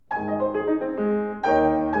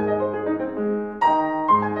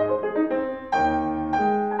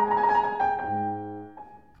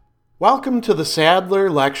Welcome to the Sadler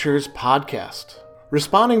Lectures podcast.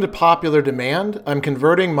 Responding to popular demand, I'm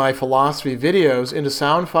converting my philosophy videos into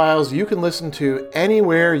sound files you can listen to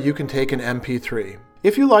anywhere you can take an MP3.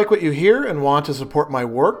 If you like what you hear and want to support my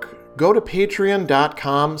work, go to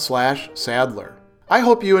patreon.com/Sadler. I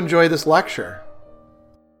hope you enjoy this lecture.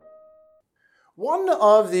 One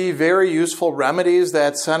of the very useful remedies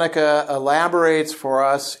that Seneca elaborates for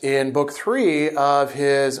us in Book 3 of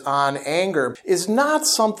his On Anger is not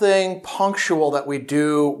something punctual that we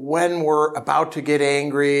do when we're about to get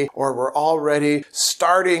angry or we're already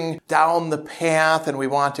starting down the path and we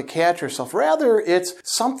want to catch ourselves. Rather, it's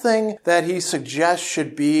something that he suggests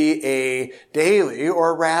should be a daily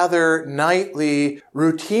or rather nightly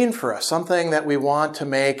routine for us, something that we want to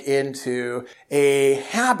make into a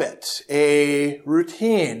habit, a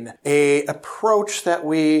routine, a approach that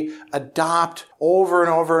we adopt over and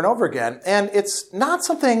over and over again. And it's not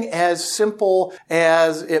something as simple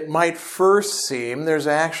as it might first seem. There's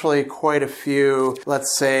actually quite a few,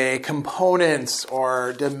 let's say, components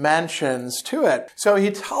or dimensions to it. So he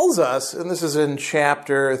tells us, and this is in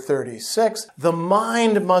chapter 36, the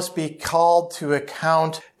mind must be called to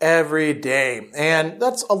account every day. And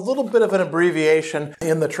that's a little bit of an abbreviation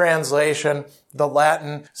in the translation. The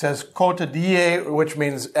Latin says quotidie, which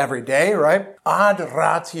means every day, right? Ad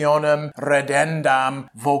rationem redendam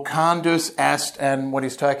vocandus est, and what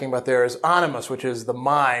he's talking about there is animus, which is the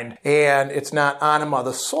mind. And it's not anima,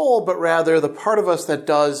 the soul, but rather the part of us that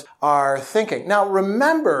does our thinking. Now,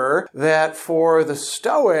 remember that for the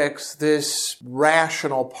Stoics, this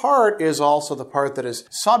rational part is also the part that is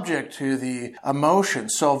subject to the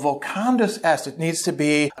emotions. So vocandus est, it needs to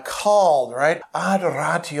be called, right? Ad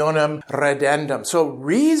rationem redendam. So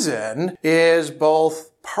reason is both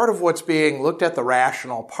part of what's being looked at, the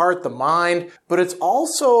rational part, the mind, but it's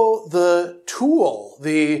also the tool,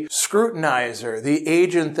 the scrutinizer, the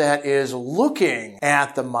agent that is looking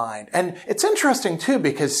at the mind. And it's interesting too,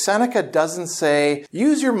 because Seneca doesn't say,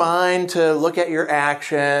 use your mind to look at your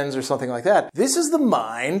actions or something like that. This is the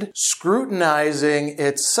mind scrutinizing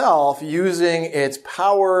itself, using its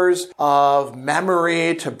powers of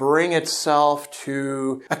memory to bring itself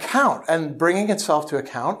to account. And bringing itself to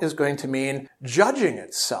account is going to mean judging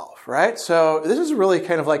itself, right? So this is really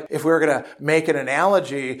kind of like if we were going to make an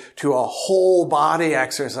analogy to a whole body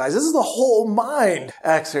exercise. This is the whole mind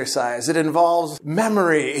exercise. It involves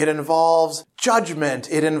memory. It involves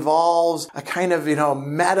judgment. It involves a kind of,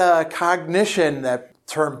 metacognition, that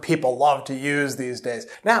term people love to use these days.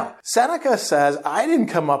 Now, Seneca says, I didn't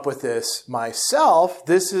come up with this myself.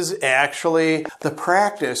 This is actually the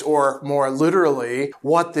practice, or more literally,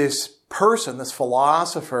 what this person, this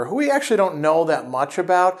philosopher, who we actually don't know that much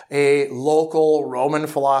about, a local Roman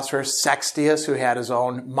philosopher, Sextius, who had his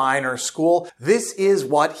own minor school. This is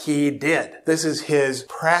what he did. This is his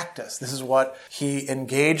practice. This is what he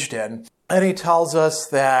engaged in. And he tells us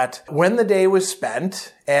that when the day was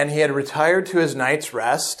spent and he had retired to his night's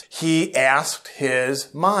rest, he asked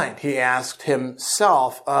his mind, he asked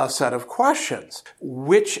himself a set of questions.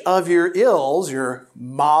 Which of your ills, your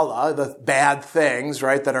mala, the bad things,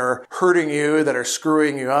 right, that are hurting you, that are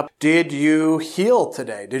screwing you up, did you heal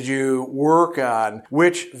today? Did you work on?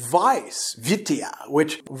 Which vice, vitya,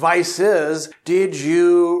 which vices did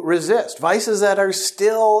you resist? Vices that are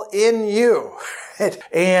still in you.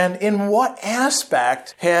 And in what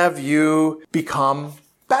aspect have you become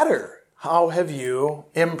better? How have you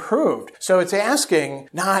improved? So it's asking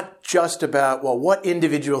not just about, well, what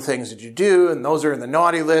individual things did you do? And those are in the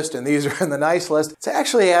naughty list and these are in the nice list. It's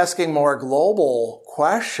actually asking more global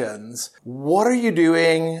questions. What are you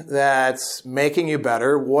doing that's making you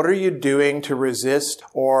better? What are you doing to resist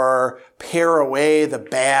or pare away the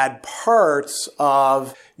bad parts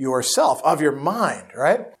of yourself, of your mind,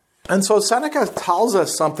 right? And so Seneca tells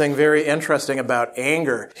us something very interesting about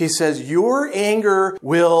anger. He says, your anger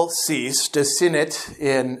will cease, desinit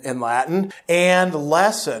in Latin, and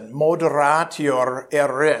lessen, moderatior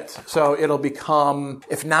erit. So it'll become,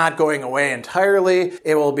 if not going away entirely,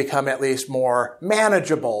 it will become at least more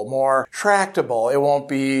manageable, more tractable. It won't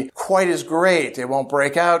be quite as great. It won't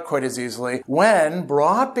break out quite as easily when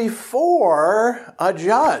brought before a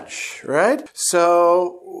judge, right?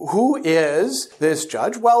 So who is this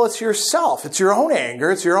judge? Well, it's yourself. It's your own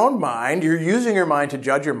anger. It's your own mind. You're using your mind to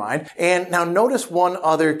judge your mind. And now notice one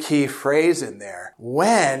other key phrase in there.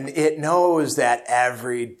 When it knows that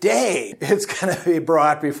every day it's going to be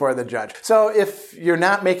brought before the judge. So if you're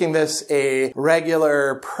not making this a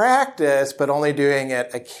regular practice, but only doing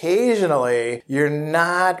it occasionally, you're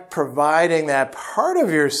not providing that part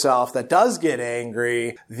of yourself that does get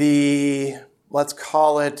angry the let's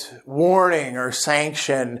call it warning or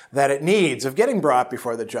sanction that it needs of getting brought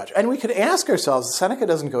before the judge. And we could ask ourselves, Seneca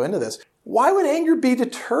doesn't go into this, why would anger be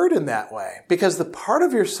deterred in that way? Because the part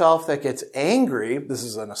of yourself that gets angry, this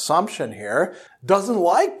is an assumption here, doesn't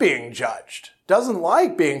like being judged, doesn't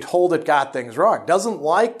like being told it got things wrong, doesn't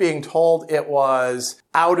like being told it was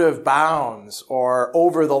out of bounds or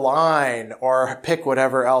over the line or pick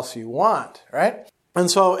whatever else you want, right? And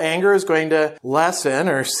so anger is going to lessen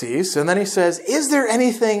or cease. And then he says, is there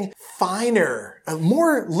anything finer,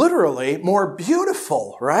 more literally, more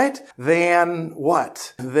beautiful, right? Than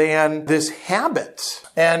what? Than this habit.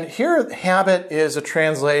 And here, habit is a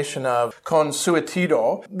translation of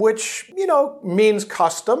consuetudo, which, means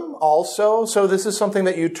custom also. So this is something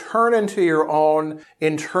that you turn into your own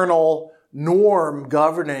internal norm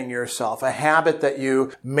governing yourself, a habit that you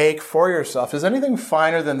make for yourself. Is anything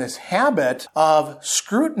finer than this habit of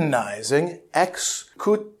scrutinizing,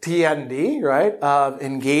 excutiendi, right? Of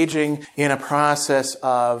engaging in a process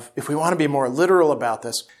of, if we want to be more literal about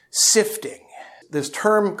this, sifting. This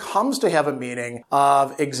term comes to have a meaning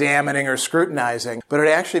of examining or scrutinizing, but it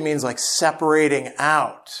actually means like separating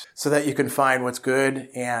out so that you can find what's good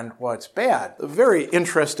and what's bad. A very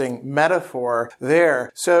interesting metaphor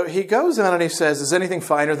there. So he goes on and he says, is anything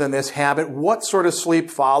finer than this habit? What sort of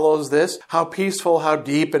sleep follows this? How peaceful, how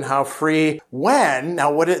deep, and how free? When,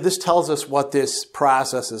 now this tells us what this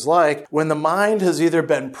process is like, when the mind has either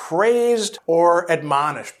been praised or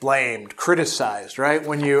admonished, blamed, criticized, right?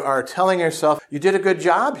 When you are telling yourself, you did a good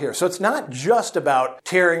job here. So it's not just about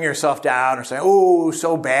tearing yourself down or saying, oh,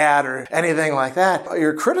 so bad or anything like that.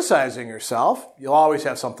 You're criticizing yourself. You'll always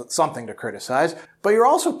have something to criticize, but you're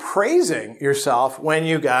also praising yourself when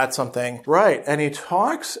you got something right. And he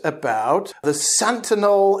talks about the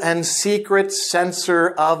sentinel and secret censor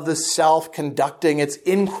of the self conducting its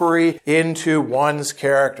inquiry into one's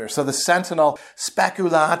character. So the sentinel,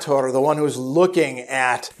 speculator, the one who's looking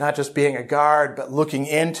at, not just being a guard, but looking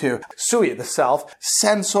into, sui, the self,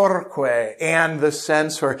 censorque, and the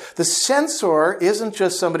censor. The censor isn't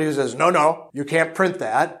just somebody who says, no, you can't print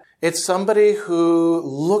that. It's somebody who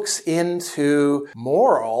looks into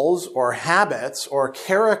morals or habits or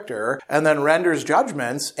character and then renders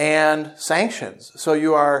judgments and sanctions. So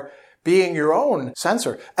you are being your own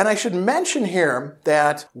censor. And I should mention here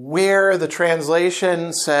that where the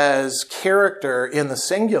translation says character in the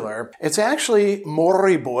singular, it's actually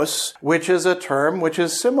moribus, which is a term which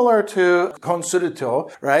is similar to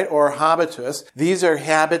consuetudo, right, or habitus. These are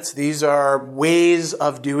habits, these are ways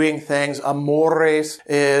of doing things. Amores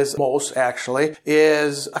is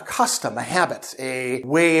a custom, a habit, a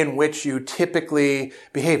way in which you typically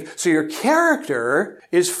behave. So your character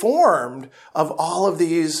is formed of all of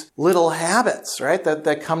these little habits, right,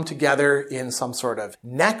 that come together in some sort of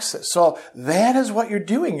nexus. So that is what you're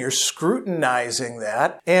doing. You're scrutinizing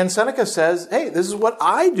that. And Seneca says, hey, this is what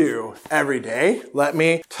I do every day. Let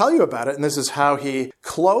me tell you about it. And this is how he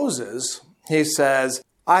closes. He says,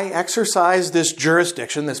 I exercise this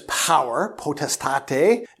jurisdiction, this power,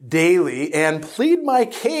 potestate, daily, and plead my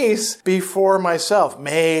case before myself.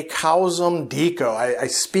 Me causam dico. I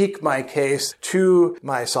speak my case to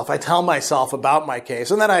myself. I tell myself about my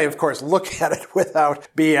case. And then I, of course, look at it without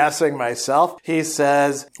BSing myself. He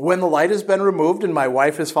says, when the light has been removed and my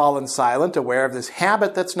wife has fallen silent, aware of this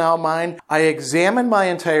habit that's now mine, I examine my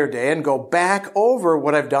entire day and go back over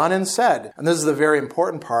what I've done and said. And this is the very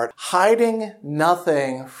important part, hiding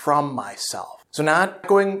nothing from myself. So not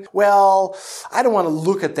going, well, I don't want to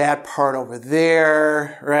look at that part over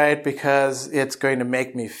there, right? Because it's going to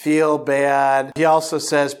make me feel bad. He also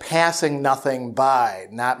says passing nothing by,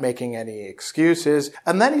 not making any excuses.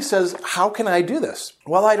 And then he says, how can I do this?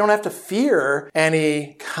 Well, I don't have to fear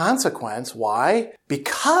any consequence. Why?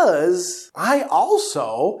 Because I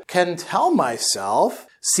also can tell myself,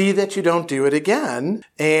 see that you don't do it again,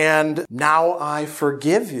 and now I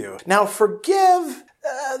forgive you. Now, forgive,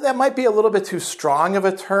 that might be a little bit too strong of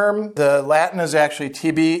a term. The Latin is actually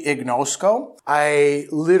tibi ignosco. I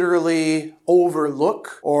literally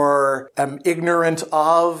overlook or am ignorant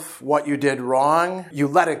of what you did wrong. You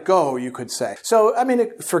let it go, you could say. So,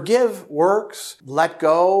 forgive works, let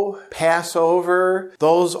go, pass over,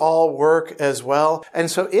 those all work as well.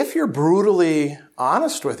 And so if you're brutally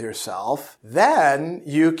honest with yourself, then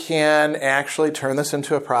you can actually turn this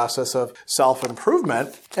into a process of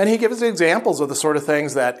self-improvement. And he gives examples of the sort of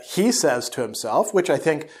things that he says to himself, which I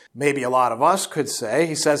think maybe a lot of us could say.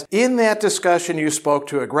 He says, in that discussion you spoke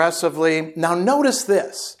too aggressively. Now notice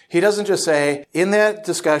this. He doesn't just say, in that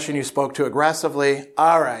discussion you spoke too aggressively.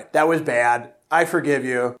 All right, that was bad. I forgive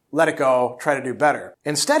you. Let it go. Try to do better.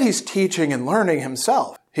 Instead, he's teaching and learning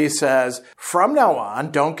himself. He says, from now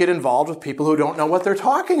on, don't get involved with people who don't know what they're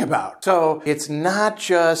talking about. So it's not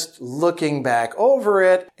just looking back over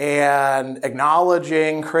it and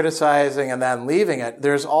acknowledging, criticizing, and then leaving it.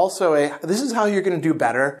 There's also this is how you're going to do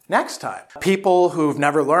better next time. People who've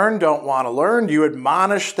never learned don't want to learn. You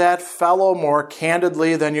admonish that fellow more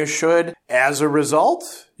candidly than you should. As a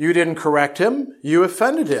result, you didn't correct him, you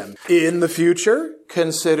offended him. In the future,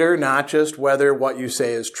 consider not just whether what you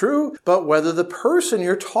say is true, but whether the person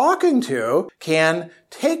you're talking to can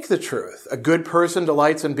take the truth. A good person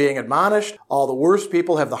delights in being admonished. All the worst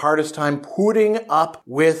people have the hardest time putting up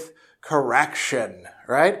with correction,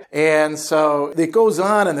 right? And so it goes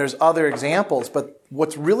on, and there's other examples, but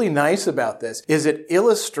what's really nice about this is it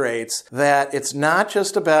illustrates that it's not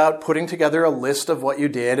just about putting together a list of what you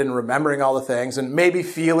did and remembering all the things and maybe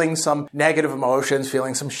feeling some negative emotions,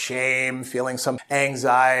 feeling some shame, feeling some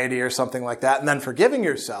anxiety or something like that, and then forgiving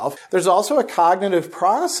yourself. There's also a cognitive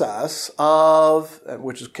process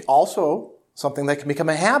which is also something that can become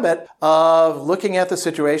a habit of looking at the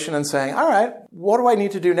situation and saying, all right, what do I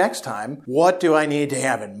need to do next time? What do I need to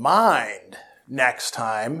have in mind next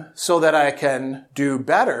time so that I can do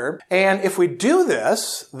better? And if we do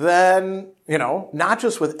this, then, not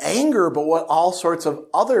just with anger, but with all sorts of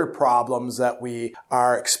other problems that we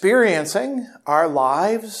are experiencing, our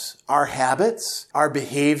lives, our habits, our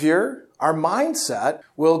behavior, our mindset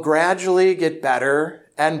will gradually get better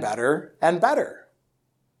and better and better.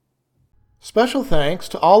 Special thanks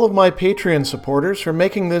to all of my Patreon supporters for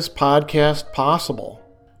making this podcast possible.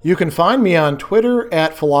 You can find me on Twitter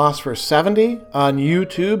at Philosopher70, on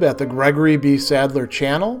YouTube at the Gregory B. Sadler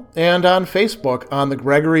channel, and on Facebook on the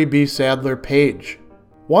Gregory B. Sadler page.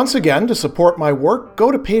 Once again, to support my work, go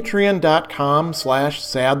to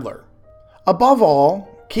patreon.com/Sadler. Above all,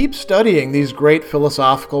 keep studying these great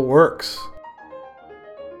philosophical works.